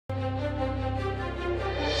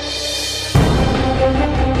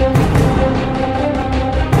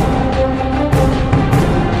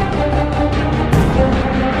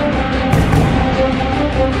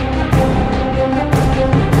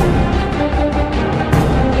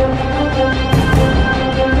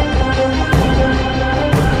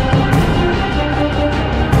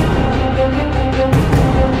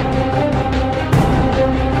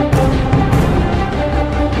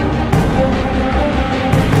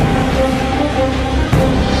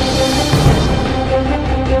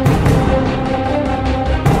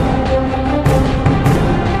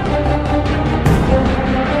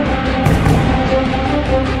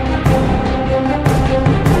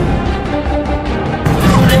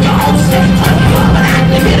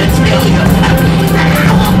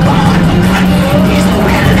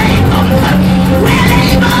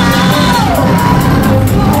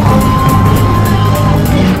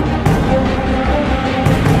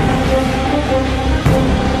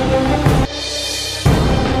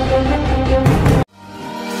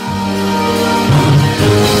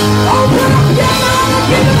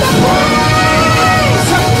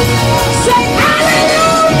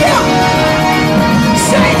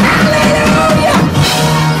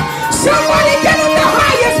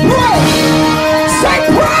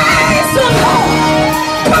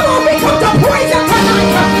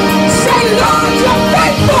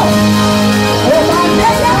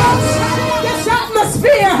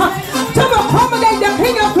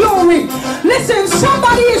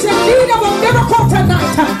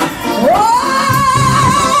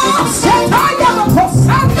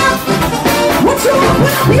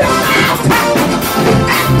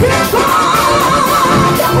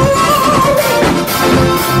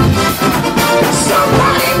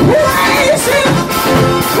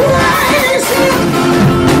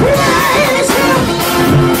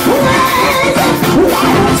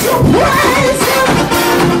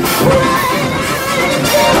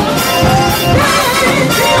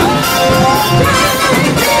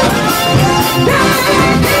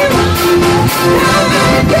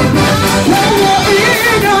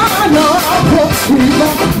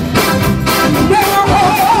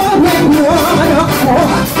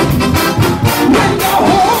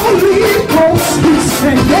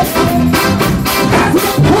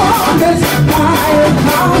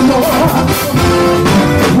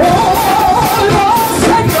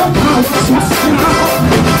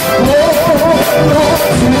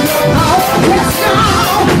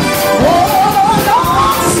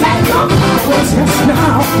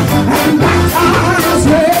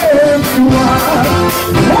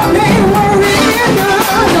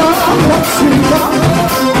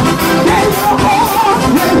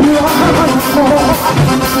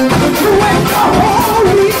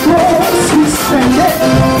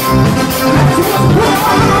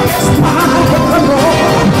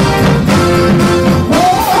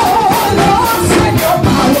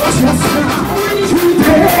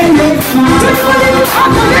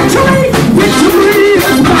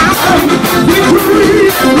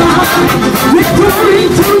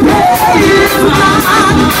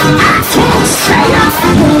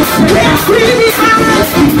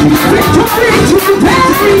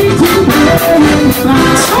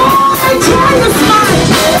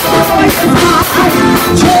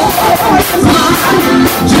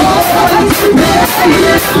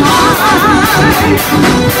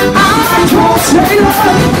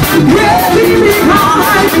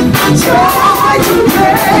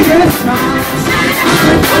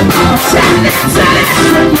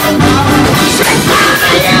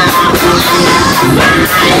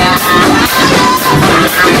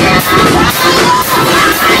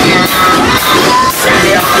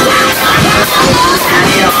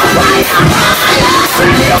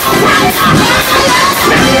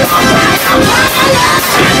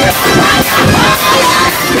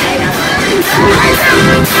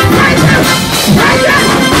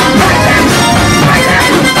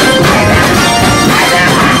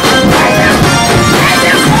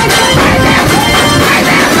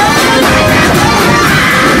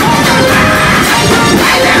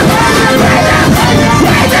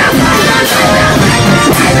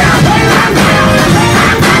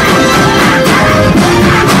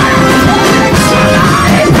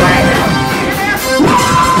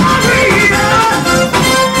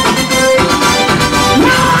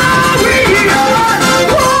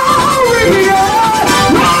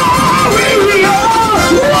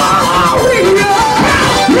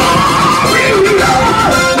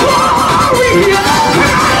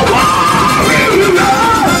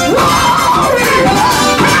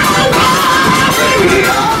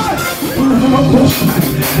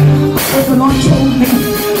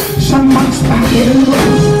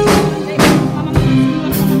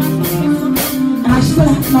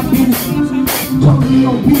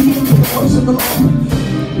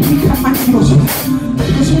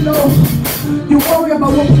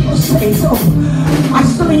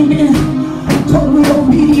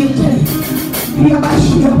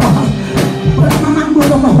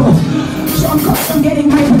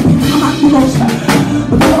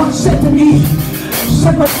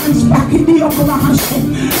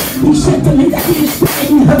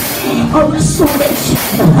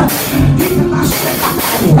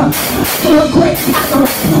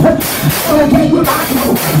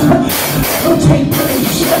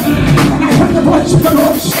And I heard the voice of the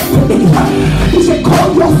Lord say to me, he said,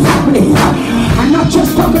 call your family I'm not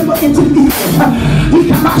just talking about into the ears. We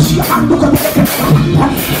can mash your hand, look at the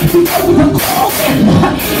we can call them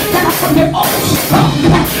that are from the old stock.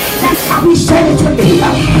 That's how we said it to me.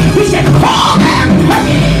 We said, call them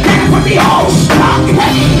that are from the old stock.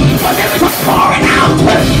 For there is a pouring out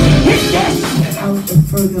in this. Without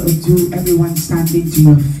further ado, everyone standing to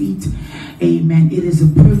your feet. Amen. It is a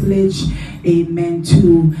privilege, amen,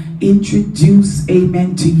 to introduce,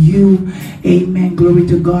 amen, to you, amen, glory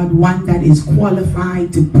to God, one that is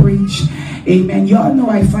qualified to preach. Amen. Y'all know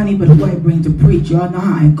I funny, but who I bring to preach, y'all know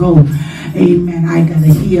how I go. Amen. I gotta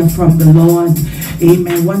hear from the Lord.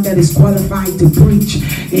 Amen. One that is qualified to preach.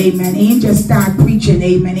 Amen. Ain't just start preaching.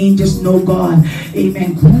 Amen. Ain't just know God.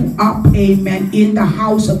 Amen. Grew up, amen, in the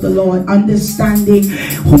house of the Lord, understanding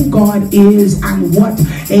who God is and what,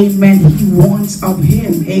 amen, he wants of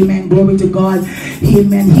him. Amen. Glory to God.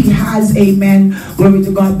 Amen. He has, amen, glory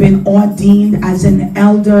to God, been ordained as an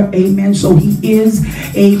elder. Amen. So he is,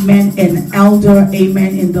 amen, an elder,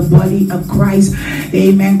 amen, in the body of Christ.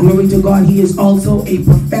 Amen. Glory to God. He is also a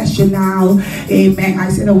professional, amen. I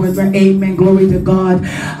said a word, amen. Glory to God.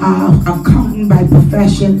 Accountant by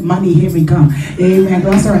profession. Money, here we come. Amen.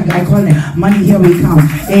 That's all right. I call it money, here we come.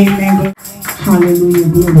 Amen. Hallelujah.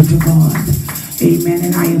 Glory to God. Amen.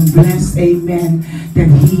 And I am blessed, amen, that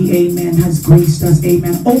he, amen, has graced us.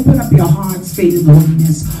 Amen. Open up your hearts, faith and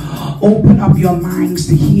holiness. Open up your minds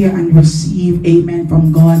to hear and receive, amen,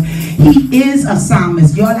 from God. He is a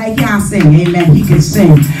psalmist. Y'all like y'all sing, amen. He can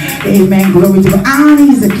sing. Amen. Glory to God. And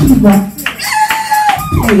he's a keyboard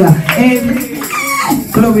player.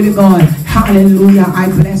 Amen. Glory to God. Hallelujah. I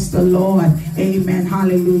bless the Lord. Amen.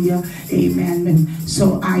 Hallelujah. Amen. And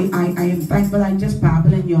so I am thankful. I'm just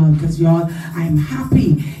babbling, y'all, because y'all, I am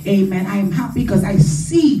happy. Amen. I am happy because I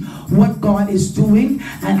see what God is doing,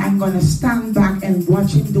 and I'm going to stand back and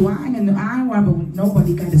watch him do. I want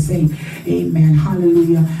nobody got to say amen.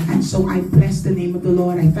 Hallelujah. And so I bless the name of the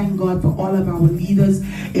Lord. I thank God for all of our leaders.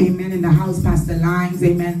 Amen. In the house, Pastor Lynes.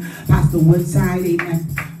 Amen. Pastor Woodside. Amen.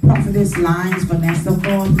 Prophetess Lynes, Vanessa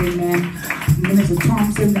Ford. Amen. Minister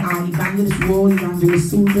Thompson, Evangelist Rose, Evangelist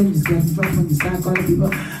Susan, just getting from when you start calling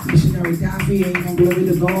people, Missionary Daffy, amen, glory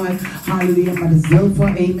to God, hallelujah, Mother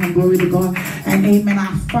Zilpha, amen, glory to God, and amen,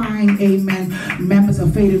 I find, amen, members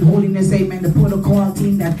of Faith and Holiness, amen, the protocol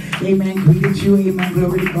team that, amen, greeted you, amen,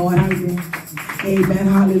 glory to God, hallelujah. Amen,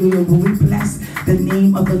 hallelujah. Will we bless the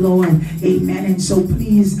name of the Lord? Amen. And so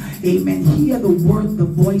please, amen, hear the word, the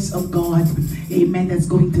voice of God, amen, that's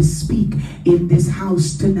going to speak in this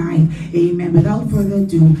house tonight. Amen. Without further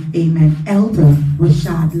ado, amen, Elder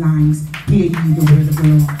Rashad Lynes, hear ye the word of the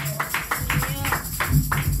Lord.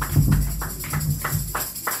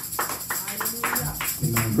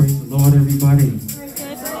 Amen. Praise the Lord, everybody.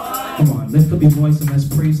 Come on, lift up your voice and let's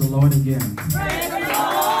praise the Lord again.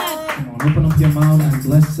 Open up your mouth and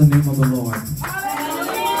bless the name of the Lord. Put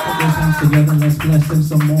those hands together and let's bless him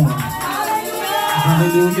some more.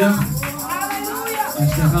 Hallelujah. I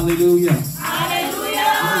said hallelujah.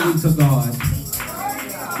 Glory to God.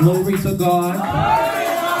 Glory to God.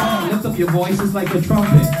 Come on, lift up your voices like a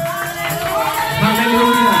trumpet.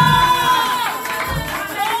 Hallelujah.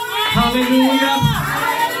 Hallelujah.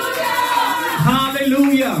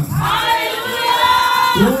 Hallelujah.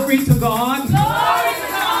 Glory to God.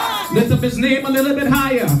 Lift up his name a little bit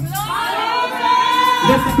higher.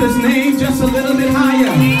 Lift up his name just a little bit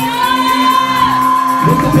higher.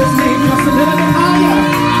 Lift up his name just a little bit higher.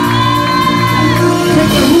 Take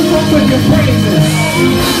the roof up with your praises.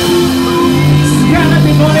 Scatter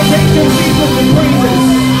the fornication Jesus with praises.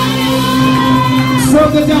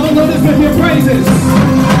 Serve the devil notice with your praises.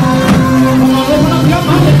 Come on, open up your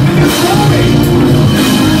mouth and give him glory.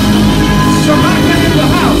 Surrender in the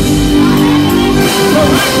house.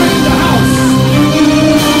 Surrender in the house.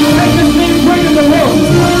 Make his name great in the world.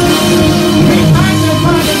 We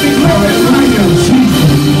magnify and we glorify you.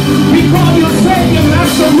 We call you Savior,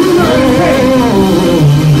 Master, Ruler, and King.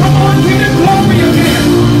 Come on, give him glory again.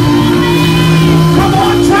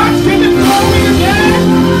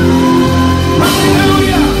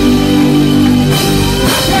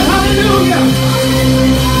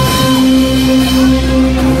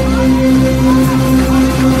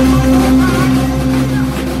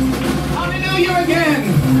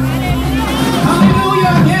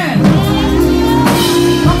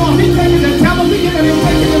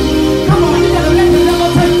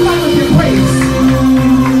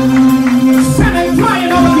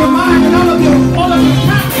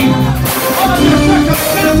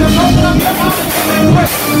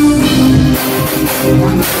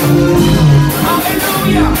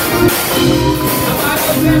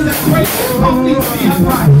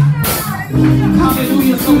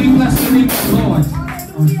 So we bless the name of the Lord.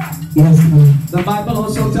 Yes, Lord. The Bible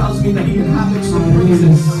also tells me that he inhabits the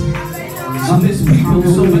praises of his people.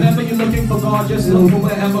 So whenever you're looking for God, just look for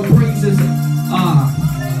wherever praises are.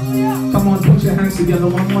 Come on, put your hands together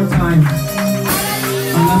one more time.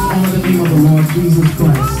 And let's honor the name of the Lord Jesus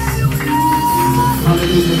Christ.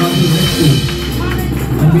 Hallelujah. God we bless you.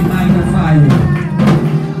 And we magnify you.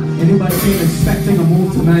 Anybody came expecting a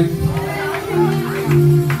move tonight?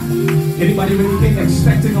 Anybody really came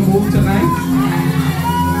expecting a move tonight?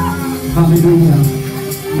 Hallelujah.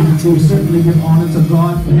 And so certainly give honor to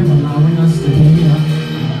God for him allowing us to be here,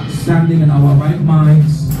 standing in our right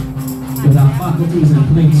minds, with our faculties in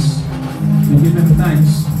place. We give him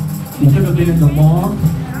thanks. He could have been in the morgue,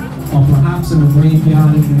 or perhaps in the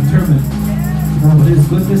graveyard in the interment. But his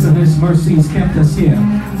goodness and his mercies kept us here.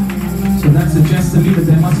 So that suggests to me that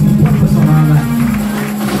there must be purpose on our life.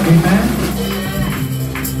 Amen.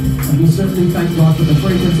 And we certainly thank God for the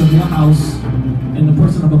fragrance of your house in the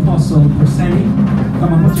person of Apostle Perseni.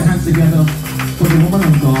 Come on, put your hands together for the woman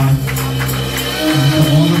of God and for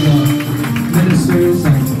all of the ministers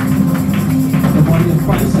and the body of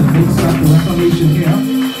Christ that makes up the Reformation here.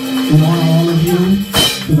 We honor all of you,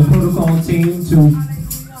 to the protocol team,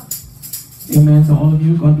 amen, to all of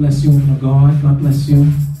you. God bless you, woman of God. God bless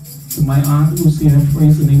you. To my aunt who's here,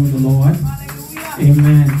 praise the name of the Lord.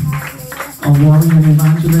 Amen. A warrior and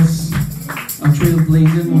evangelist, a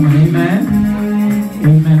trailblazing woman. Amen.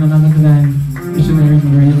 Amen. Another than missionary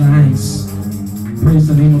Marie Lynes. Praise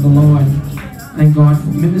the name of the Lord. Thank God for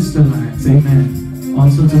Minister Lynes. Amen.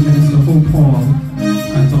 Also to Minister Hope Paul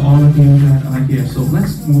and to all of you that are here. So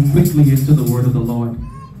let's move quickly into the word of the Lord.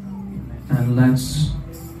 And let's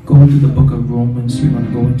go to the book of Romans. We're going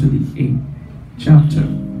to go into the 8th chapter.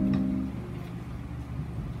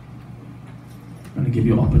 I'm going to give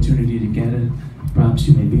you an opportunity to get it. Perhaps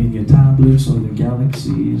you may be in your tablets or your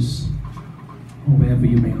galaxies, or wherever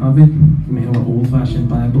you may have it. You may have an old-fashioned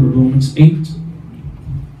Bible, Romans 8.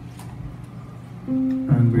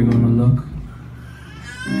 And we're going to look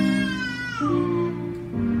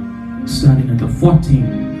starting at the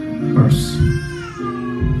 14th verse.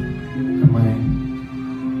 And my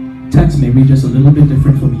text may be just a little bit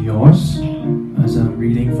different from yours, as I'm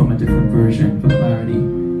reading from a different version for clarity.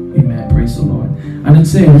 Amen. Praise the Lord. And it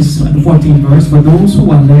says at the 14th verse, for those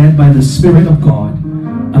who are led by the Spirit of God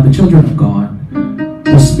are the children of God.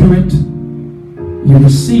 The Spirit you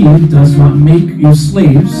receive does not make you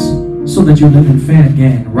slaves so that you live in fear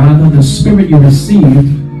again. Rather, the Spirit you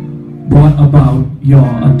received brought about your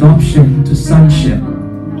adoption to sonship.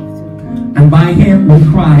 And by him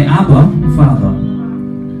we cry, Abba, Father.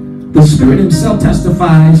 The Spirit himself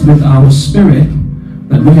testifies with our spirit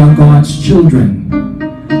that we are God's children.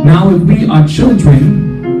 Now if we are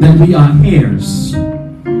children, then we are heirs,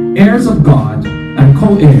 heirs of God and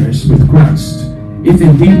co-heirs with Christ, if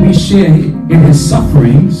indeed we share in his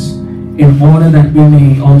sufferings, in order that we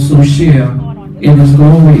may also share in his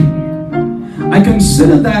glory. I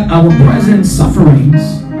consider that our present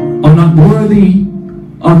sufferings are not worthy,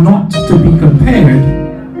 are not to be compared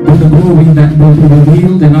with the glory that will be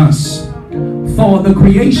revealed in us. For the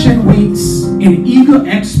creation waits in eager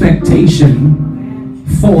expectation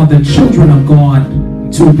for the children of God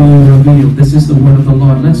to be revealed. This is the word of the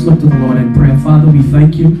Lord. Let's look to the Lord in prayer. Father, we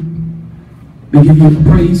thank you. We give you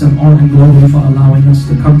praise and honor and glory for allowing us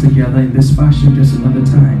to come together in this fashion just another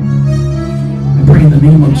time. I pray in the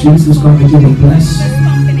name of Jesus, God, that you will bless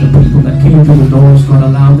the people that came through the doors. God,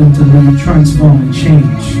 allow them to live, transform, and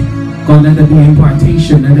change. God, let there be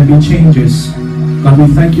impartation, let there be changes. God, we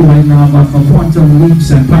thank you right now, God, for quantum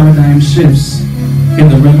leaps and paradigm shifts in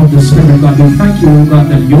the realm of the Spirit. God, we thank you, God,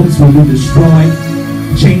 that yokes will be destroyed,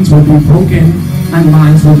 chains will be broken, and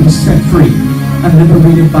minds will be set free and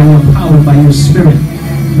liberated by your power, by your Spirit.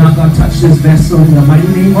 Now, God, touch this vessel in the mighty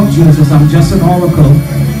name of Jesus. I'm just an oracle.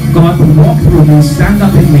 God will walk through me, stand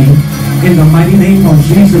up in me, in the mighty name of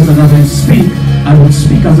Jesus. And as I will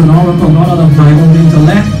speak as an oracle, not out of my own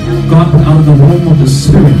intellect, God, but out of the womb of the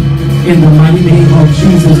Spirit. In the mighty name of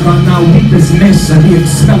Jesus, God, now we dismiss and we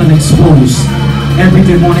expel and expose every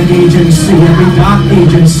demonic agency, every dark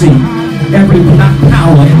agency, every black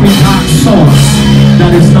power, every dark source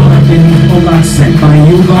that is not of the oh God, sent by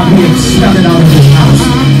you. God, we expel it out of this house.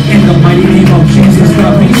 In the mighty name of Jesus,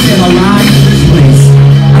 God, we set alive in this place.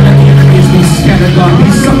 And let the enemies be scattered, God. We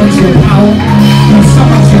summons your power. We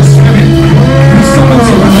summons your spirit. We summons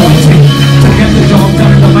your anointing to get the job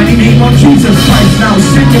done in the mighty name of Jesus Christ. Now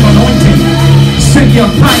send your anointing. Send your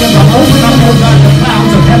fire to open up, oh God, the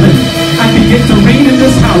clouds of heaven and begin to reign in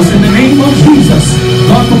this house in the name of Jesus.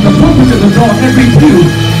 God, from the pulpit to door, every pew,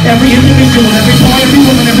 every individual, every boy, every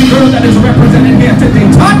woman, every girl that is represented here today.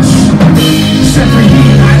 Touch, set free,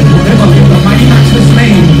 and deliver in the mighty matchless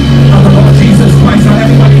name of the Lord Jesus Christ. Now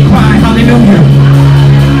everybody cry, hallelujah.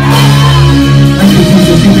 Thank you,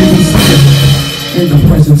 Jesus. You may be seated in the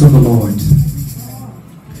presence of the Lord.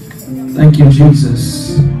 Thank you,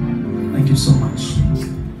 Jesus. Thank you so much.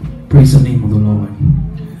 Praise the name of the Lord.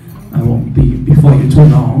 I won't be before you too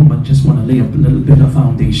long, but just want to lay up a little bit of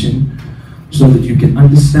foundation so that you can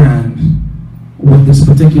understand what this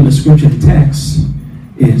particular scripture text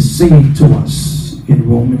is saying to us in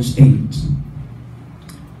Romans 8.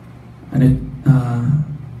 And it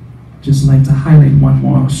just like to highlight one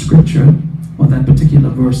more scripture, or that particular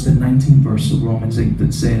verse, the 19th verse of Romans 8,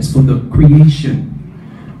 that says, "For the creation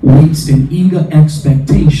waits in eager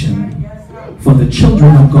expectation for the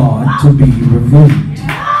children of God to be revealed."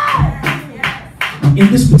 In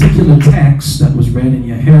this particular text that was read in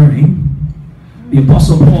your hearing, the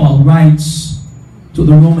Apostle Paul writes to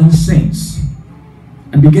the Roman saints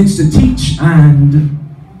and begins to teach and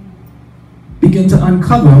begin to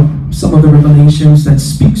uncover some of the revelations that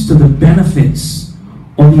speaks to the benefits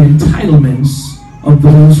or the entitlements of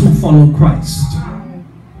those who follow Christ.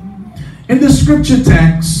 In the scripture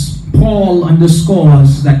text, Paul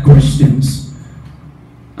underscores that Christians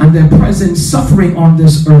and their present suffering on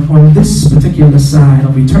this earth, on this particular side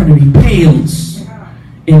of eternity, pales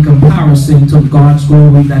in comparison to God's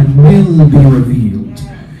glory that will be revealed.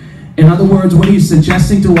 In other words, what he's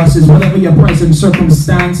suggesting to us is whatever your present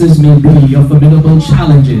circumstances may be, your formidable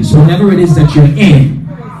challenges, whatever it is that you're in,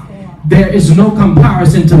 there is no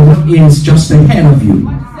comparison to what is just ahead of you.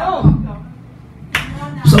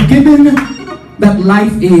 So given that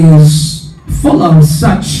life is full of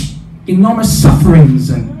such enormous sufferings,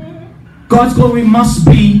 and God's glory must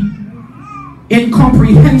be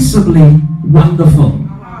incomprehensibly wonderful.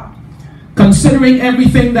 Considering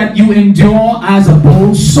everything that you endure as a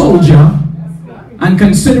bold soldier, and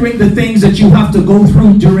considering the things that you have to go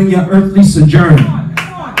through during your earthly sojourn,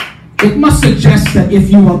 it must suggest that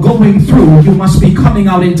if you are going through, you must be coming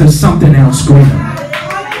out into something else greater.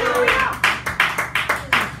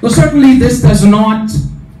 Well, certainly this does not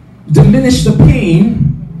diminish the pain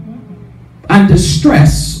and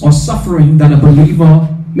distress or suffering that a believer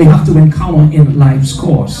may have to encounter in life's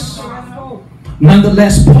course.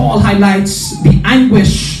 Nonetheless, Paul highlights the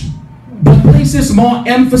anguish, but places more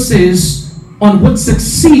emphasis on what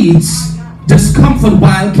succeeds discomfort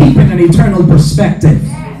while keeping an eternal perspective.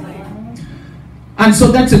 And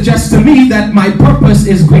so that suggests to me that my purpose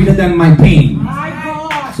is greater than my pain.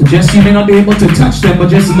 Suggest you may not be able to touch them, but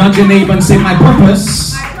just nudge your neighbor and say, my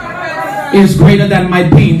purpose is greater than my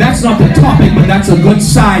pain. That's not the topic, but that's a good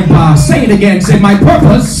sidebar. Say it again. Say, my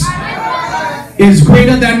purpose is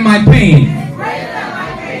greater than my pain.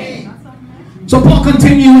 So Paul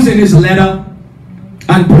continues in his letter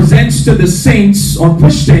and presents to the saints or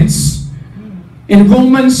Christians in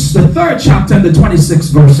Romans, the 3rd chapter and the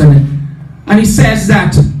 26th verse. And he says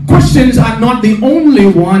that Christians are not the only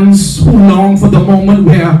ones who long for the moment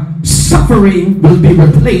where suffering will be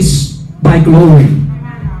replaced by glory.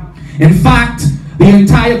 In fact, the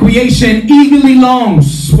entire creation eagerly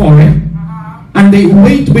longs for it, and they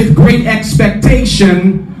wait with great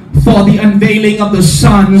expectation for the unveiling of the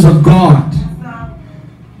sons of God.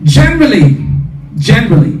 Generally,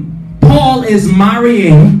 Paul is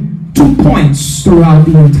marrying 2 points throughout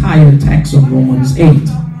the entire text of Romans 8.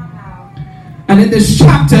 And in this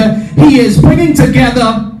chapter, he is bringing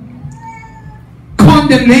together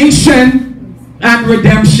condemnation and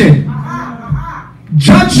redemption,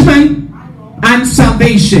 judgment and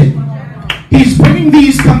salvation. He's bringing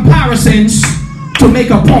these comparisons to make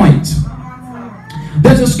a point.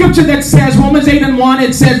 There's a scripture that says, Romans 8:1,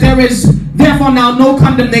 it says, there is therefore now no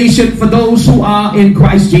condemnation for those who are in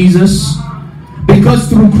Christ Jesus, because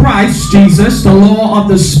through Christ Jesus, the law of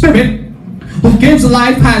the Spirit who gives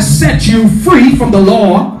life has set you free from the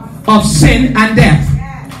law of sin and death.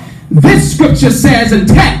 This scripture says, in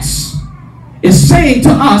text, is saying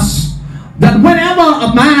to us that whenever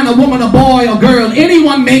a man, a woman, a boy, or girl,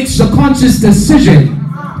 anyone makes a conscious decision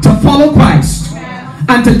to follow Christ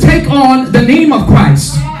and to take on the name of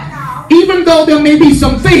Christ, even though there may be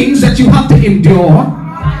some things that you have to endure,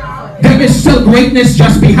 there is still greatness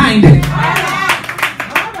just behind it.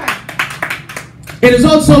 It is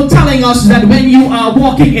also telling us that when you are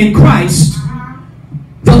walking in Christ,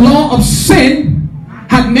 the law of sin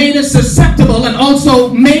had made us susceptible and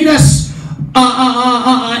also made us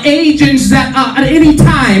agents that at any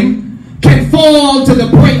time can fall to the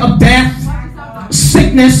prey of death,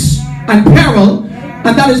 sickness, and peril.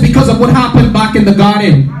 And that is because of what happened back in the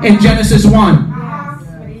garden in Genesis 1.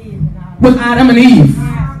 with Adam and Eve.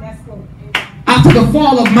 After the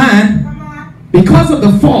fall of man, because of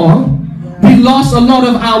the fall, we lost a lot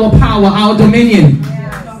of our power, our dominion.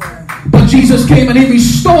 But Jesus came and he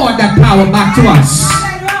restored that power back to us.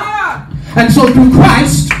 And so through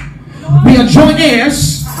Christ, we are joint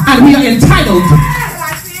heirs and we are entitled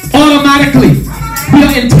automatically. We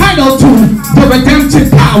are entitled to the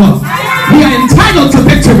redemptive power. We are entitled to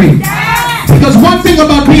victory. Because one thing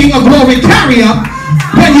about being a glory carrier,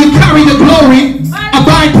 when you carry the glory, a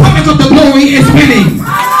byproduct of the glory is winning.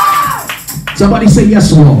 Somebody say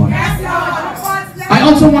yes, Lord. I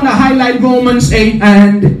also want to highlight Romans 8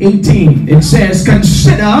 and 18. It says,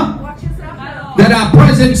 consider that our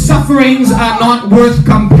present sufferings are not worth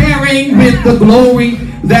comparing with the glory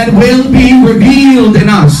that will be revealed in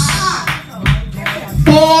us.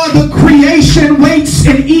 For the creation waits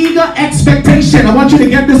in eager expectation. I want you to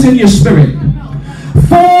get this in your spirit.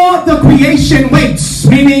 For the creation waits,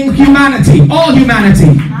 meaning humanity, all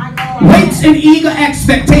humanity, waits in eager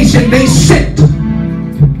expectation. They sit.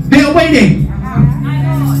 They are waiting.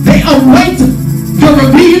 They await the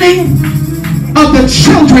revealing of the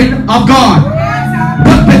children of God,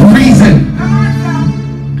 but with reason.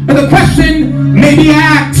 And the question may be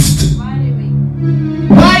asked,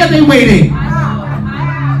 why are they waiting?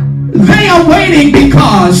 They are waiting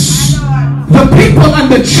because the people and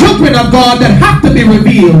the children of God that have to be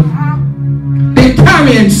revealed, they're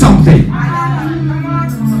carrying something.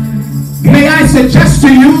 May I suggest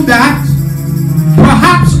to you that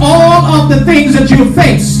perhaps all of the things that you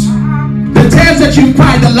faced, the tears that you've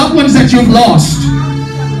cried, the loved ones that you've lost,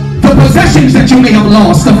 the possessions that you may have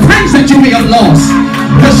lost, the friends that you may have lost,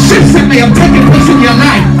 the shifts that may have taken place in your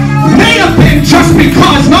life, may have been just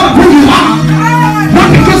because not of who you are, not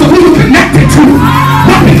because of who you're connected to,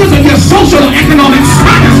 not because of your social or economic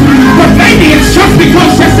status, but maybe it's just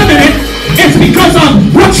because, just a minute, it's because of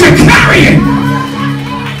what you're carrying.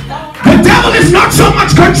 The devil is not so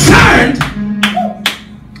much concerned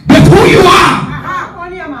with who you are.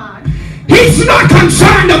 He's not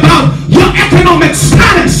concerned about your economic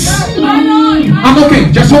status. I'm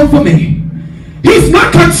okay, just hold for me. He's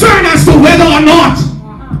not concerned as to whether or not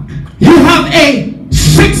you have a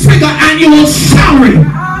 6-figure annual salary,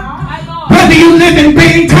 whether you live in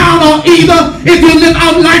Baintown or either if you live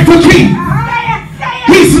out life for King.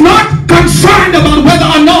 He's not concerned about whether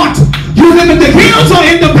or not you live in the hills or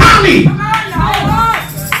in the valley.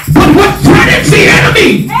 But what threatens the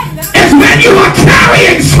enemy is when you are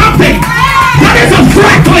carrying something that is a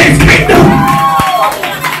threat to his kingdom.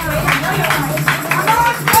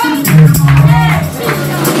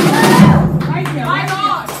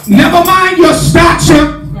 Never mind your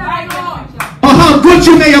stature or how good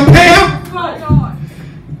you may appear.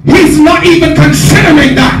 He's not even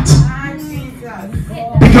considering that,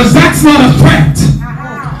 because that's not a threat.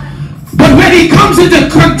 But when he comes into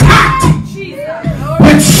contact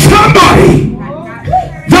with somebody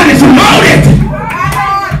that is loaded,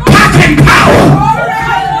 packing power,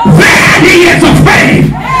 then he is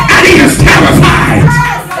afraid and he is terrified.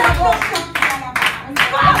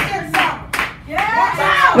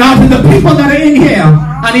 Now to the people that are in here,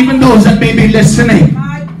 and even those that may be listening,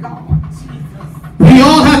 we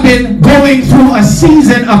all have been going through a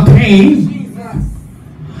season of pain,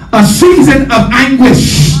 a season of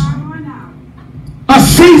anguish, a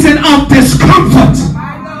season of discomfort,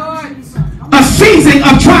 a season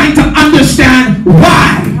of trying to understand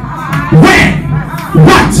why, when,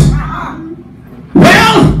 what.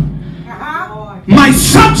 Well, my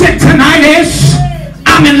subject tonight is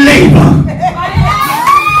I'm in labor.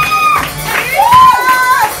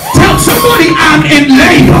 Tell somebody I'm in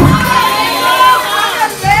labor.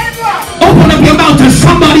 Open up your mouth to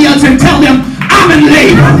somebody else and tell them I'm in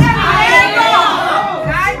labor.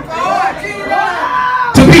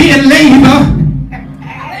 To be in labor,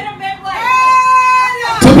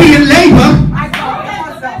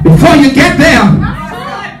 before you get there,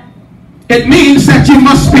 it means that you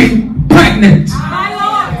must be pregnant.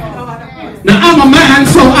 Now I'm a man,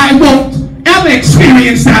 so I won't ever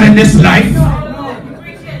experience that in this life.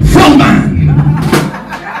 Full man.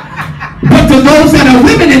 But to those that are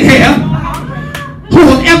women in here who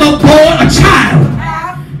have ever born a child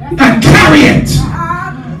and carry it,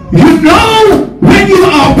 you know when you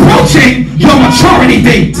are approaching your maturity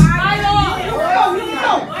date.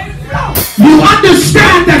 You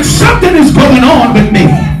understand that something is going on with me.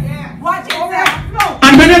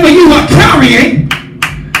 And whenever you are carrying,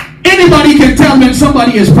 anybody can tell when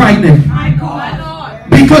somebody is pregnant.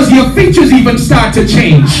 Because your features even start to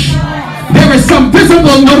change. There is some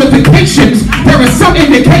visible notifications. There are some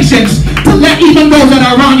indications to let even those that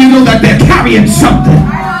are around you know that they're carrying something.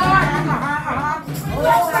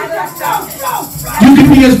 You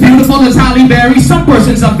can be as beautiful as Halle Berry. Some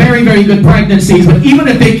persons have very, very good pregnancies, but even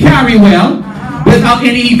if they carry well, without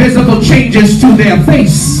any visible changes to their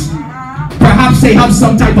face, perhaps they have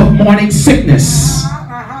some type of morning sickness,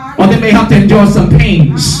 or they may have to endure some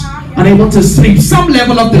pains, unable to sleep. Some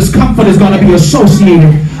level of discomfort is going to be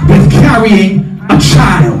associated with carrying a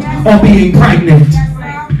child or being pregnant.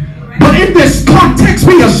 But in this context,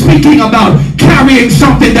 we are speaking about carrying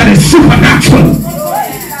something that is supernatural.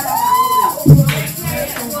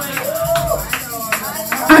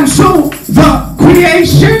 And so the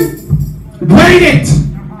creation waited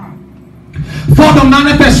for the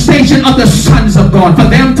manifestation of the sons of God, for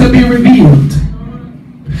them to be revealed.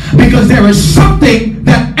 Because there is something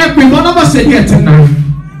that every one of us in here tonight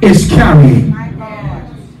is carrying.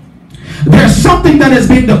 There's something that has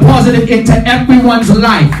been deposited into everyone's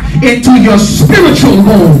life, into your spiritual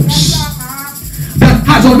homes, that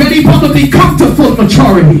has already probably come to full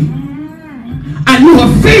maturity. And you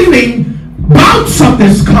are feeling bouts of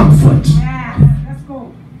discomfort.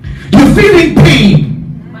 You're feeling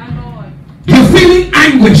pain. You're feeling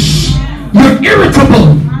anguish. You're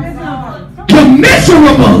irritable. You're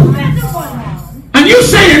miserable. And you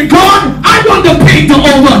saying, God, I want the pain to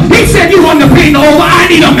over. He said, you want the pain to over. I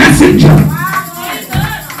need a messenger.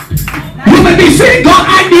 You may be saying, God,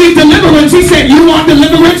 I need deliverance. He said, you want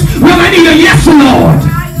deliverance? Well, I need a yes, Lord.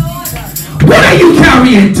 What are you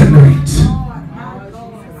carrying tonight?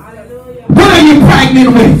 What are you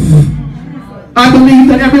pregnant with? I believe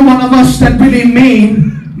that every one of us that really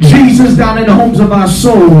mean Jesus down in the homes of our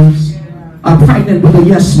souls are pregnant with a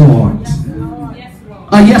yes, Lord.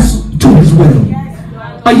 A yes to his will.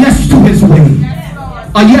 A yes to his way.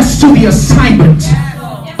 A yes to the assignment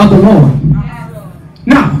of the Lord.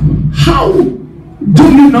 Now, how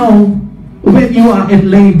do you know when you are in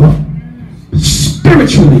labor?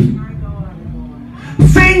 Spiritually,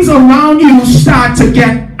 things around you start to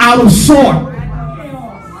get out of sort.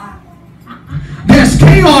 There's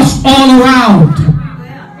chaos all around.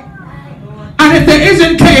 And if there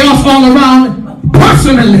isn't chaos all around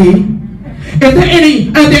personally, if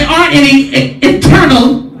there aren't any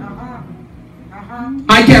internal,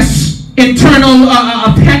 I guess, internal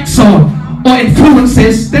effects or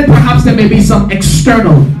influences, then perhaps there may be some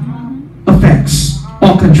external effects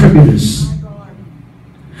or contributors.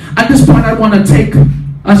 At this point, I want to take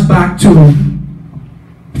us back to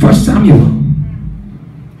 1 Samuel.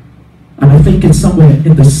 And I think it's somewhere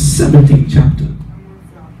in the 17th chapter.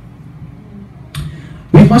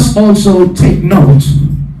 We must also take note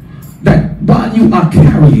that while you are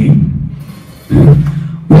carrying,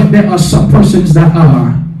 when there are some persons that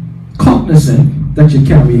are cognizant that you're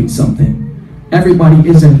carrying something, everybody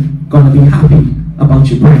isn't going to be happy about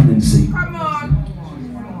your pregnancy.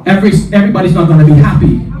 Everybody's not going to be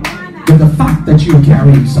happy with the fact that you're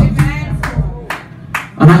carrying something.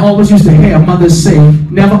 And I always used to hear mothers say,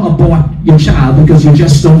 never abort your child because you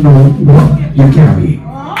just don't know what you're carrying.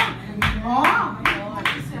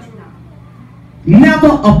 Never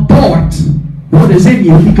abort what is in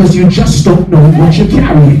you because you just don't know what you're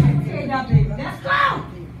carrying.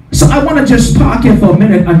 So I want to just park here for a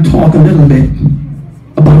minute and talk a little bit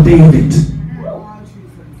about David.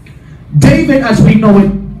 David, as we know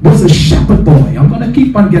it, was a shepherd boy. I'm going to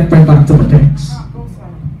keep on getting right back to the text.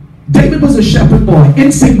 David was a shepherd boy,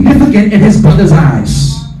 insignificant in his brother's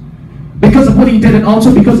eyes because of what he did and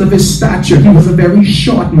also because of his stature. He was a very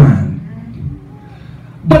short man.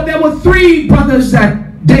 But there were three brothers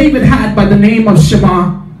that David had by the name of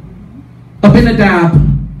Shema, Abinadab,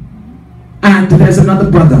 and there's another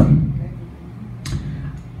brother.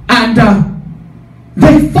 And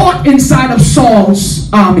they fought inside of Saul's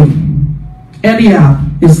army.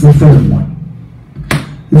 Eliab is the third one.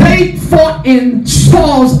 They fought in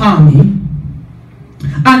Saul's army,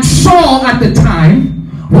 and Saul at the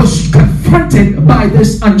time was confronted by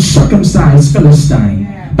this uncircumcised Philistine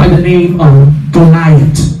by the name of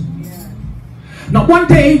Goliath. Now one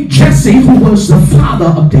day Jesse, who was the father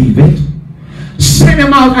of David, sent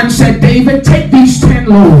him out and said, David, take these 10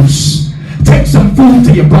 loaves, take some food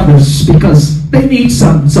to your brothers because they need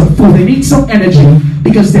some food, they need some energy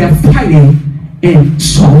because they're fighting in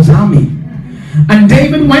Saul's army. And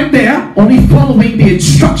David went there, only following the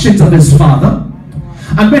instructions of his father.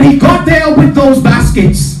 And when he got there with those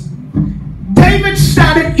baskets, David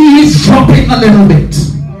started eavesdropping a little bit.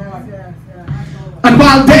 And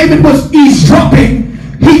while David was eavesdropping,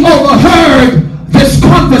 he overheard this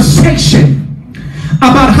conversation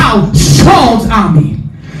about how Saul's army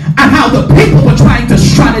and how the people were trying to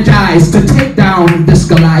strategize to take down this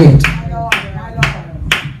Goliath.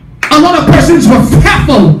 A lot of persons were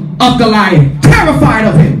fearful of Goliath, terrified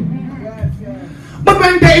of him. But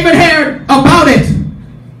when David heard about it,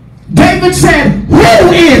 David said,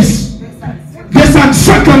 who is this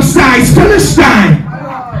uncircumcised Philistine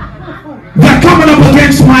that coming up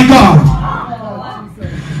against my God?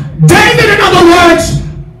 David, in other words,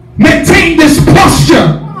 maintained this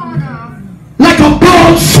posture like a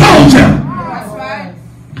bold soldier.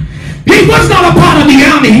 He was not a part of the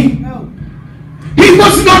army. He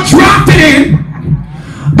was not drafted in,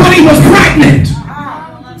 but he was pregnant.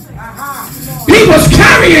 He was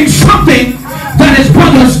carrying something that his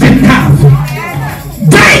brothers didn't have.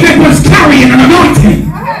 David was carrying an anointing.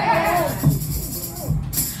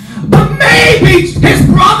 But maybe his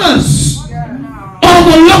brothers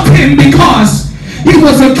overlooked him because he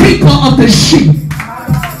was a keeper of the sheep.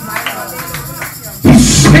 He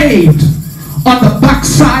stayed on the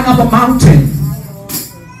backside of a mountain,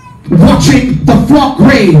 watching the flock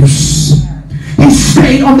graze. He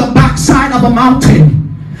stayed on the backside of a mountain,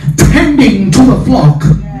 tending to the flock.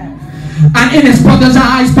 And in his brother's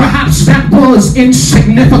eyes, perhaps that was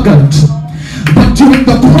insignificant. But during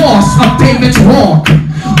the course of David's walk,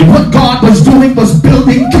 what God was doing was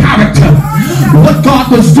building character. What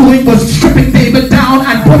God was doing was stripping David down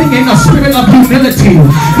and putting in a spirit of humility.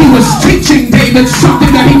 He was teaching David something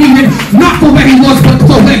that he needed, not for where he was, but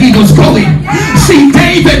for where he was going. See,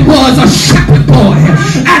 David was a shepherd boy,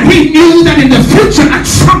 and he knew that in the future, at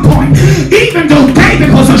some point, even though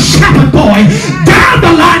David was a shepherd boy, down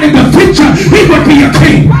the line in the future, he would be a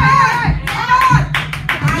king.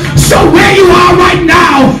 So where you are right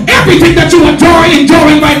now, everything that you are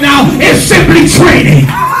enduring right now is simply training.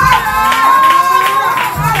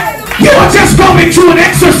 You are just going through an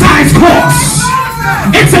exercise course.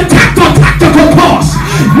 It's a tactical course.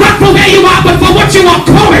 Not for where you are, but for what you are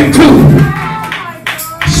going to.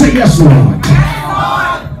 Say yes, Lord.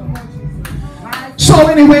 So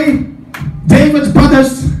anyway, David's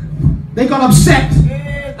brothers, they got upset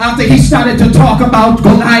after he started to talk about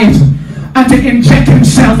Goliath and to inject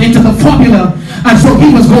himself into the formula, and so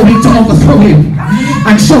he was going to overthrow him.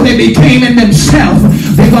 And so they became in themselves,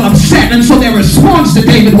 they got upset, and so their response to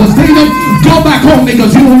David was, David, go back home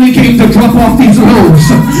because you only came to drop off these loads.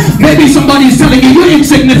 Maybe somebody's telling you you're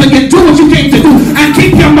insignificant, do what you came to do and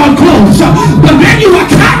keep your mouth closed. But when you are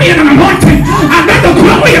carrying an anointing and when the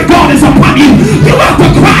glory of God is upon you, you have to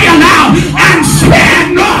cry aloud and spare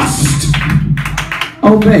not.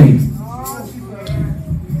 Obey.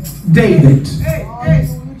 David,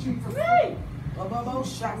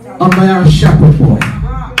 a mere shepherd boy,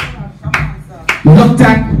 looked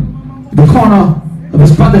at the corner of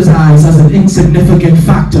his brother's eyes as an insignificant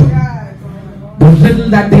factor. But little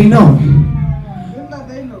that they know,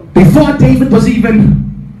 before David was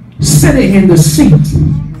even sitting in the seat,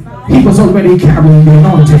 he was already carrying the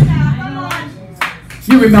anointing.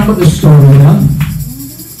 You remember the story, huh?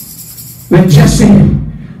 When Jesse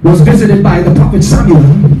was visited by the prophet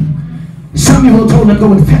Samuel, Samuel told him,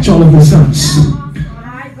 go and fetch all of your sons.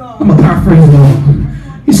 I'm going to paraphrase it all.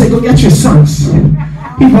 He said, go get your sons.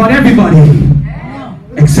 He brought everybody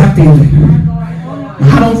except David.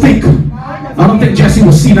 I don't think Jesse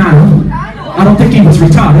was senile. I don't think he was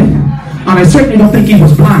retarded. And I certainly don't think he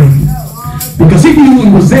was blind. Because he knew he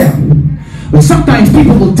was there. But sometimes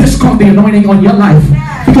people will discount the anointing on your life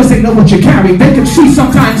because they know what you're carrying. They can see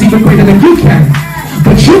sometimes even greater than you can.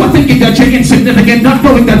 But you are thinking that you're insignificant, not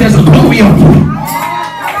knowing that there's a glory on you.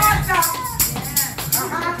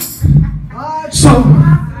 So,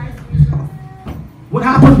 what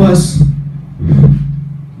happened was,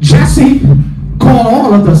 Jesse called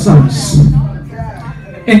all of the sons,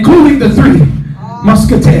 including the three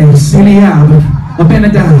musketeers, Eliab,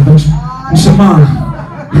 Abinadab, and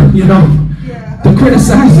Shammah, you know, the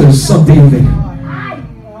criticizers of David.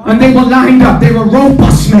 And they were lined up. They were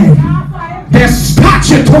robust men. Their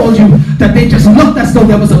stature told you that they just looked as though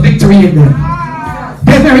there was a victory in them.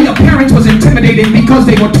 Their very appearance was intimidating because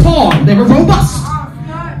they were tall, they were robust.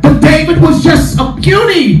 But David was just a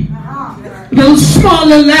puny, little small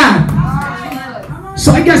little lad.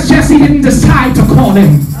 So I guess Jesse didn't decide to call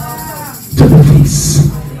him to the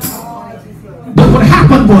feast. But what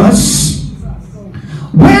happened was,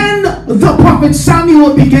 when the prophet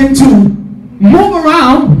Samuel began to move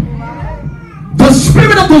around, the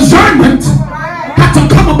spirit of discernment had to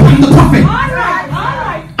come upon the prophet.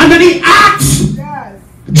 And then he asked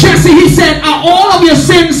Jesse, he said, are all of your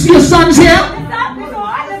sons here?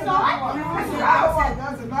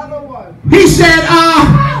 He said,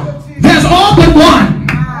 there's all but one.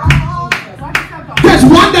 There's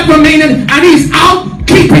one that remained, and he's out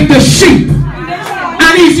keeping the sheep.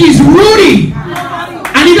 And he's ruddy.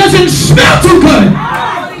 And he doesn't smell too good.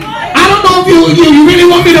 I don't know if you really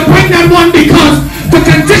want me to bring that one, because The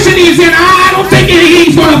condition he's in, I don't think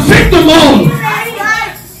he's going to fit the mold.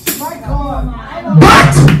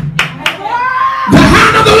 But the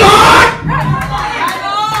hand of the Lord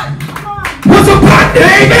was upon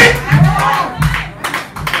David.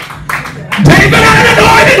 David had an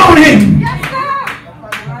anointing on him.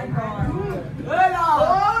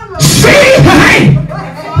 See, hey,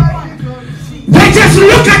 they just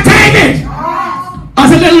look at David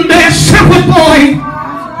as a little male shepherd boy.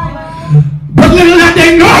 But little that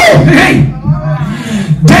they know, hey,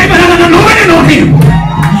 David had an anointing on him.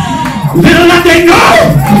 Little that they know,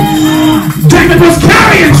 David was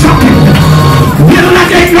carrying something. Little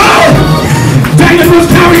that they know, David was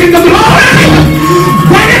carrying the glory.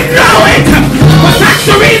 They didn't know it, but that's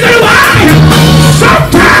the reason why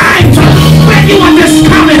sometimes when you are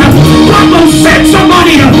discounted, God will send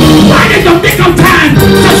somebody. Why did you think of time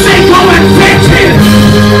to say go and fetch him?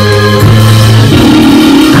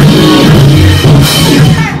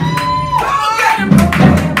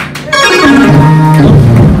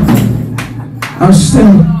 I'm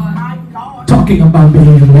still talking about being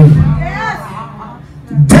in labor.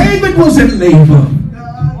 David was in labor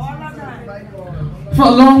for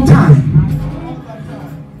a long time,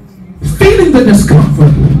 feeling the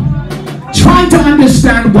discomfort, trying to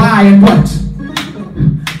understand why and what.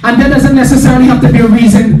 And there doesn't necessarily have to be a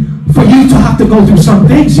reason for you to have to go through some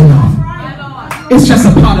things, you know. It's just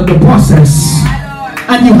a part of the process,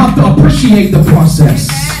 and you have to appreciate the process.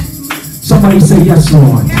 Somebody say, yes,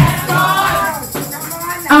 Lord.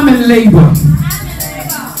 I'm in labor.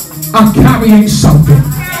 I'm carrying something.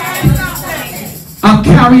 I'm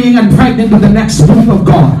carrying and pregnant with the next move of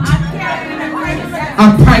God.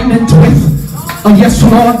 I'm pregnant with a yes,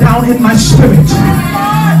 Lord, down in my spirit.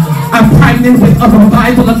 I'm pregnant with a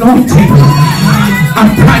revival anointing.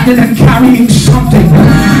 I'm pregnant and carrying something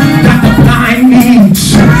that the blind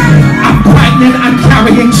needs. I'm pregnant and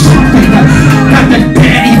carrying something that the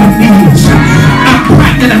dead even needs. I'm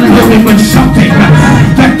pregnant and loaded with something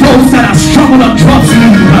that those that are struggling on drugs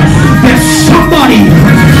need. There's somebody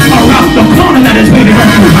around the corner that is waiting on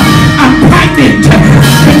you. I'm pregnant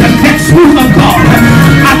with the next move of God.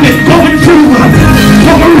 I've been going through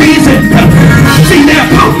for a reason. See, there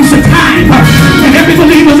comes a time in every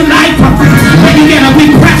believer's life when you get a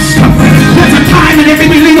request. There's a time in every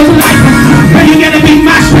believer's life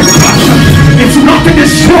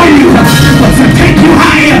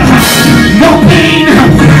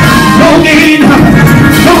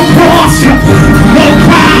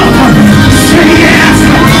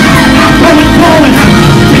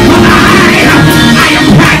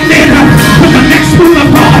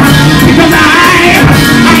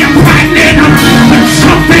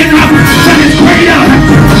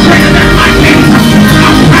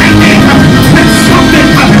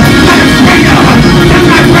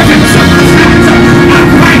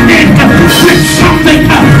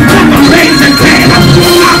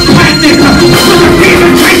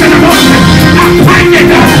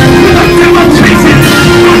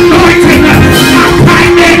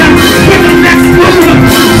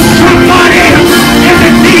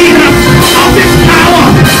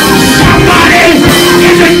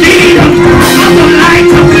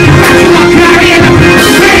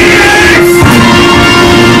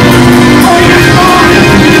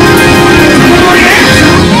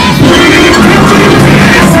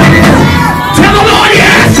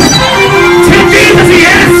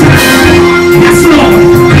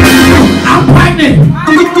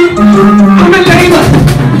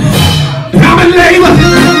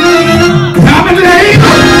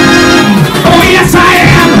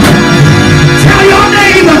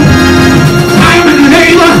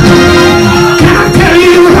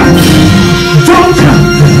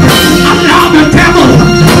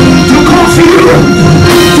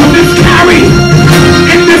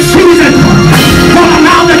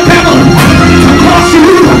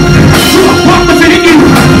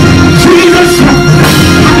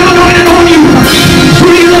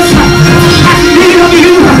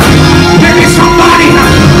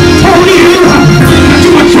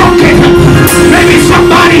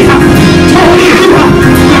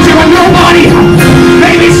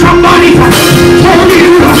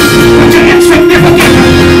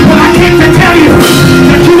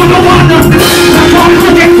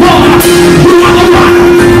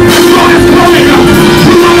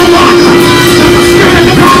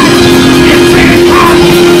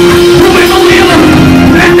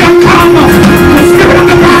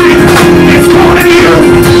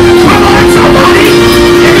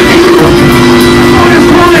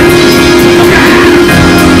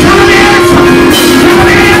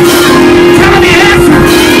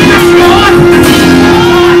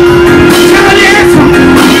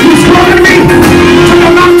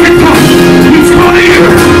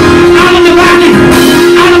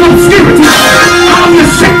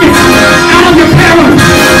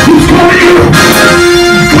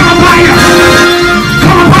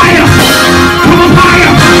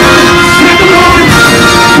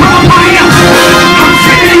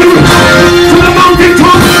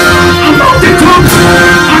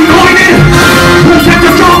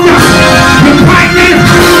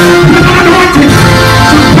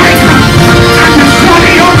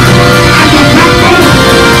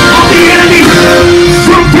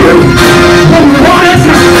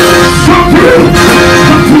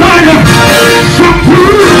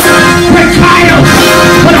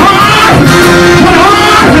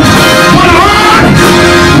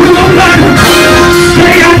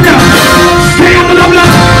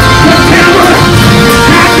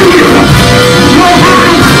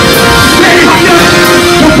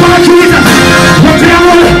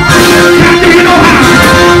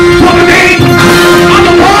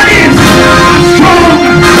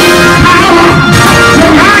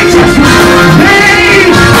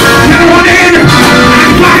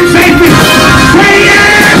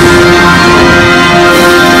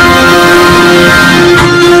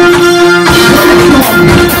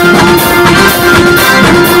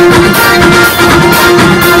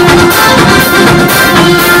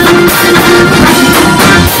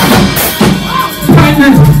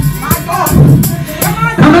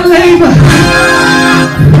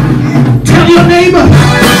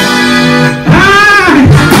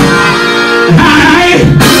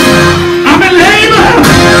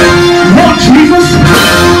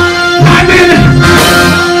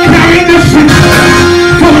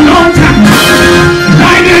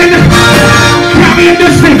in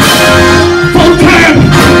this thing full term.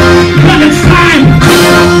 When it's time,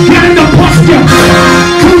 get in the posture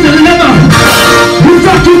to deliver. You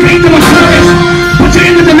thought you came to a service, but you're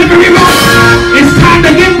in the delivery room. It's time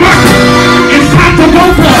to give birth. It's time to go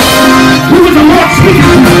for it. Who is the Lord speaking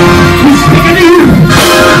to? He's speaking to you.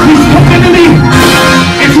 He's talking to me.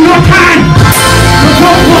 It's your time to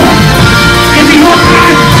go for it. It's your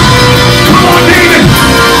time. Come on, David.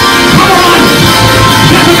 Come on.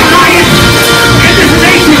 There's a Goliath in this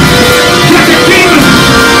nation. There's a demon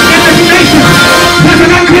in this nation. There's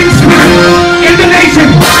an unclean spirit in the nation.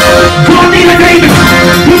 God need a David.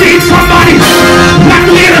 He needs somebody. Black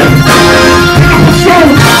leader. Pick up a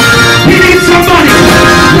stone. He needs somebody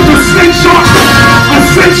with a slingshot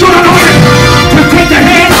anointing to take the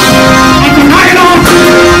head of the lion off.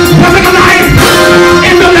 There's a Goliath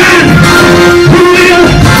in the land. Who will?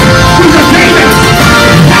 Who's a David?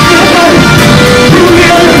 Back to the road. Who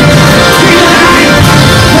will? Be the lion.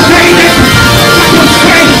 The David that will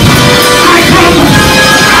say, I come.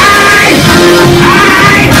 I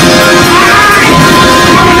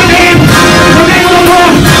come in the name of the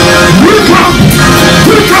Lord. You come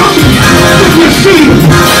with your shield,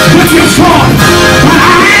 with your sword. But I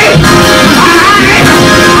come in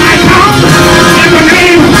the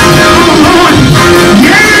name of the Lord. Yeah,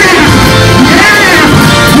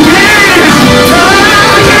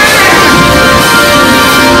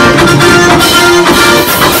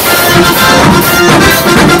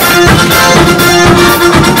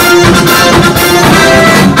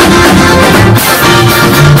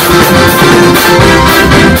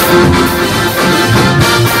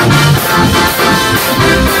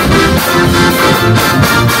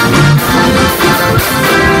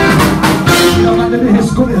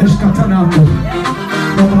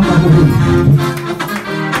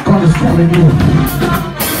 God is calling you.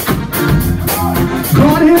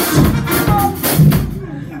 God is.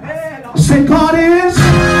 Say God is.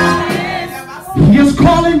 He is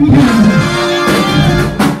calling you.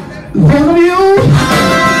 Those of you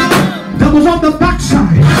that was on the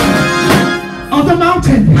backside of the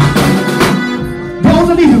mountain. Those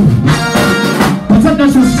of you that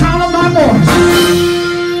there's the sound of my voice.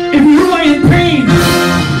 If you are in pain,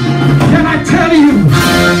 can I tell you,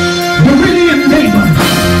 you're really in labor.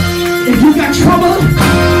 If you got trouble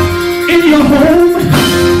in your home,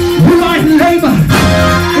 you are in labor.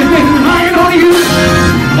 If they're lying on you,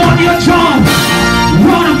 on your job,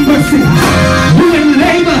 Lord of mercy, you in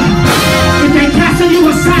labor. If they're casting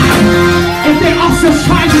you aside, if they're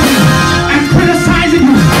ostracizing you and criticizing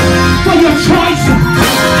you for your choice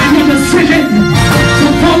and your decision to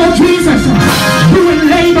follow Jesus, you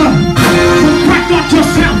in labor. Protect not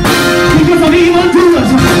yourself because of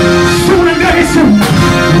evildoers. Soon and very soon,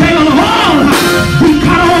 they will all be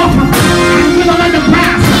cut off and wither in the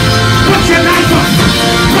grass. Put your knife up,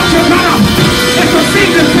 put your gun up. It's a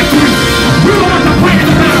season victory. You don't have to fight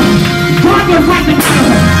in the battle. God will fight the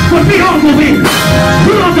battle, but we all will win.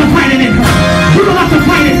 You don't have to fight in it. You don't have to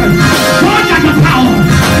fight it. God got the power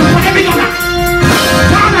to put every God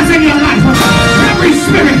is in your life. Every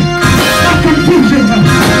spirit of confusion,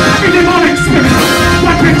 every demonic spirit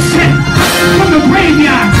that been sent from the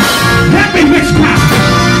graveyard, every witchcraft,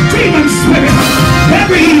 demon spirit,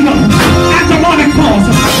 every evil and demonic force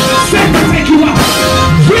sent to take you up.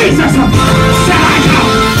 Jesus said, I come.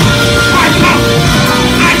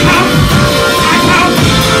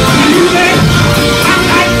 Are you there? I'm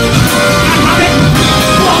like, I'm having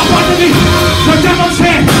more abundantly. The devil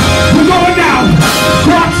said, we're going down.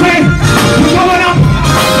 God said, we're going up.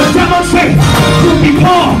 The devil said, you'll be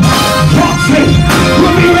poor. God said,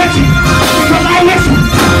 you'll be rich. Because I listen.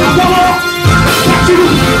 I'm the Lord that you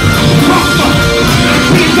prosper and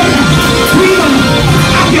be good. Freedom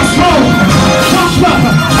of your soul. Prosper.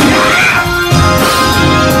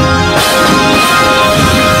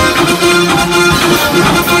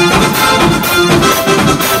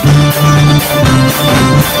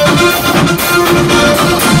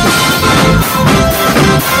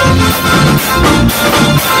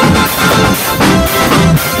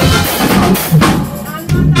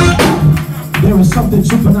 There is something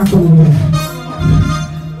supernatural in here.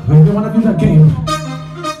 If you want to do that game,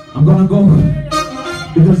 I'm gonna go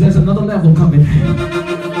because there's another level coming.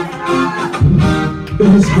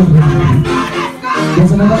 There's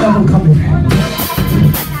another level coming.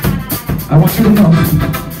 I want you to know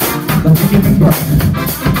that you're giving birth.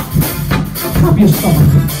 Tap your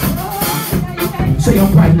stomach. Say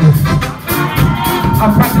I'm pregnant.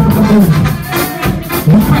 I'm pregnant with the moon.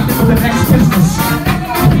 You're pregnant with the next business.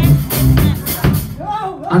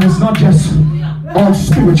 And it's not just all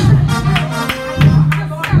spiritual.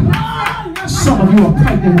 Some of you are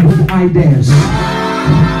pregnant with ideas.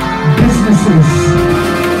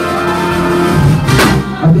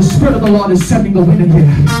 Lord is sending a wind in here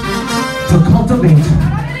to cultivate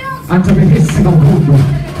and to release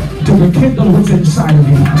to rekindle what's inside of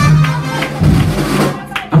you.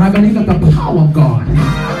 And I believe that the power of God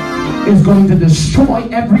is going to destroy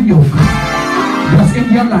every yoke that's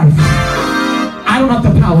in your life. I don't have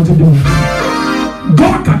the power to do it.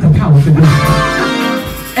 God got the power to do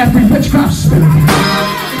it. Every witchcraft spirit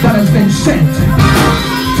that has been sent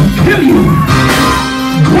to kill you,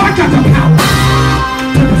 God got the power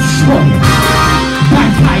to destroy it by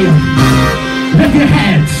fire. Lift your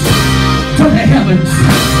hands to the heavens.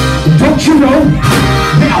 Don't you know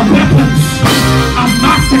there are weapons of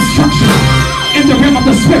mass destruction in the realm of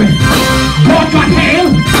the spirit? God got hail,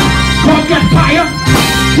 God got fire,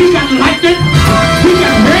 he got lightning, he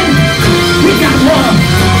got rain, he got water,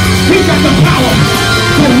 he got the power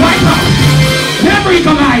to wipe out every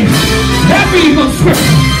Goliath, every evil spirit,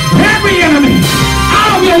 every enemy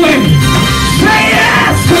out of your way. Say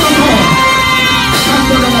yes to the Lord.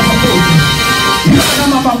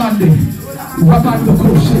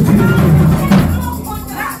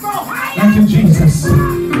 Thank you, Jesus.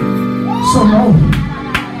 So no,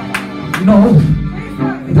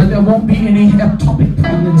 that there won't be any ectopic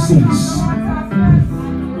pregnancies.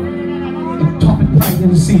 Ectopic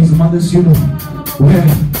pregnancies, mothers, you know, where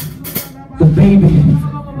the baby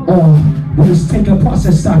or this taking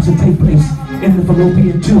process starts to take place in the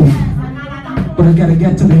fallopian tube. But I gotta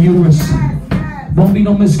get to the uterus. Won't be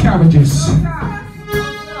no miscarriages.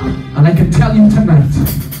 And I can tell you tonight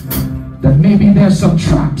that maybe there's some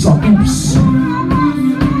traps or imps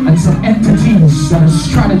and some entities that are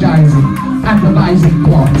strategizing and devising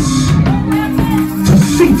plots to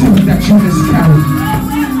see to it that you miscarry.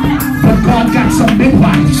 But God got some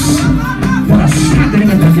midwives that are standing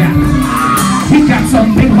in the gap. He got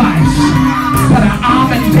some midwives that are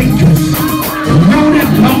armed and dangerous, loaded,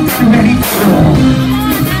 locked, and ready for war.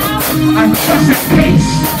 And just in case,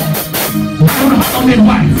 I don't have a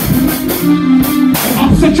midwife.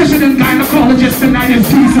 Obstetrician and gynecologist tonight is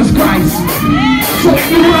Jesus Christ. So if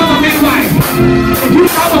you have a midwife, if you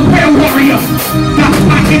have a prayer warrior that's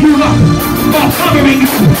backing you up or covering you,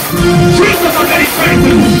 Jesus already prayed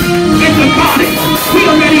for you in the body. He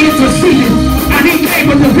already interceded and he came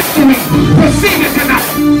with the victory. Receive it tonight.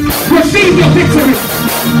 Receive your victory.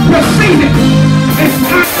 Receive it. It's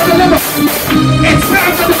time to deliver. It's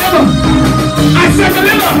time to deliver. I said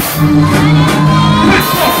deliver. Let's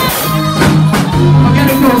go.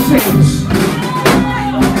 Forgetting those things.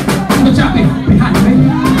 Look at me behind me.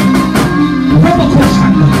 Rubber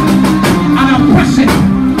cushion. And I'm pressing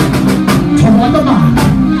toward the mark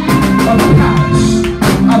of the paths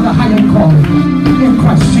of the higher calling in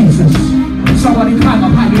Christ Jesus. Somebody climb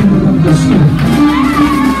up high in the room of the spirit.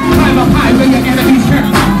 Climb up high where your enemies can't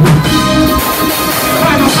find you.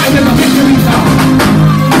 Climb up high where the victories are.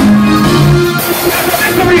 There's a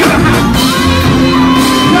victory in the house.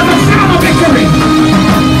 There's a sound of victory.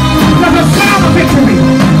 There's a sound of victory.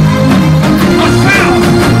 A sound.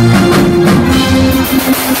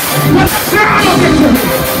 There's a sound of victory.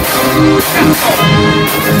 Yes, Lord.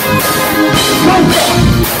 Go forth.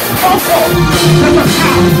 Go forth. There's a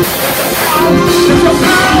sound. There's a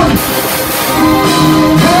sound.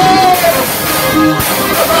 Oh.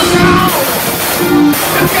 There's a sound.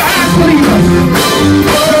 Lift your hands, believers.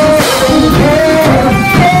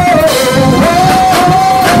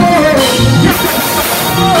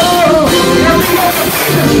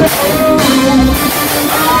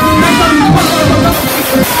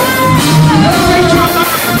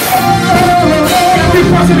 Every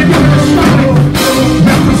person in here is struggling.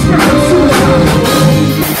 That's the spirit of suicide.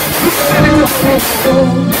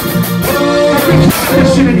 Every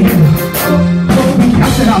condition in here, we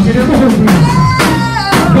cast it out in the Holy Ghost.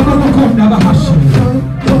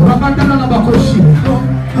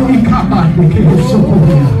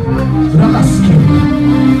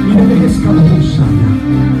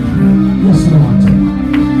 Yes, Lord.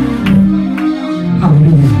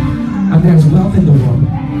 Hallelujah. And there's wealth in the world.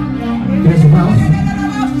 There's wealth.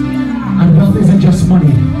 And wealth isn't just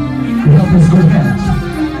money. Wealth is good health.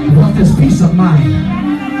 Wealth is peace of mind.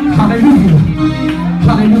 Hallelujah.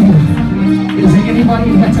 Hallelujah. Is there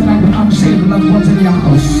anybody here tonight with unsaved loved ones in your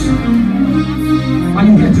house? Are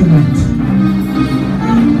you here tonight?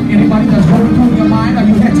 Anybody that's going through your mind, are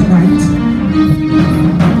you here tonight?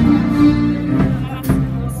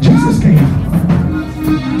 Jesus came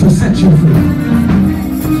to set you free.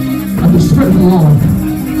 And the Spirit of the Lord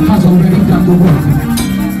has already done the work.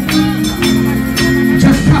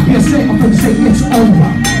 Just tap yourself and say, it's over.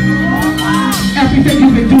 Everything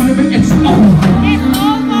you've been doing, it's over.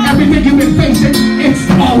 Everything you've been facing, it's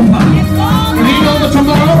over. It ain't over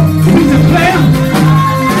tomorrow. We declare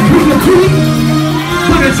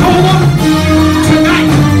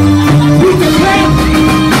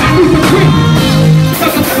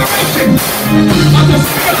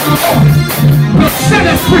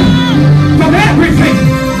set us free from everything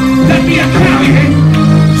that we are carrying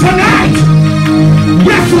tonight.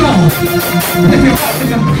 Yes, Lord. If you're watching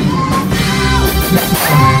them, yes,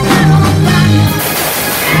 Lord.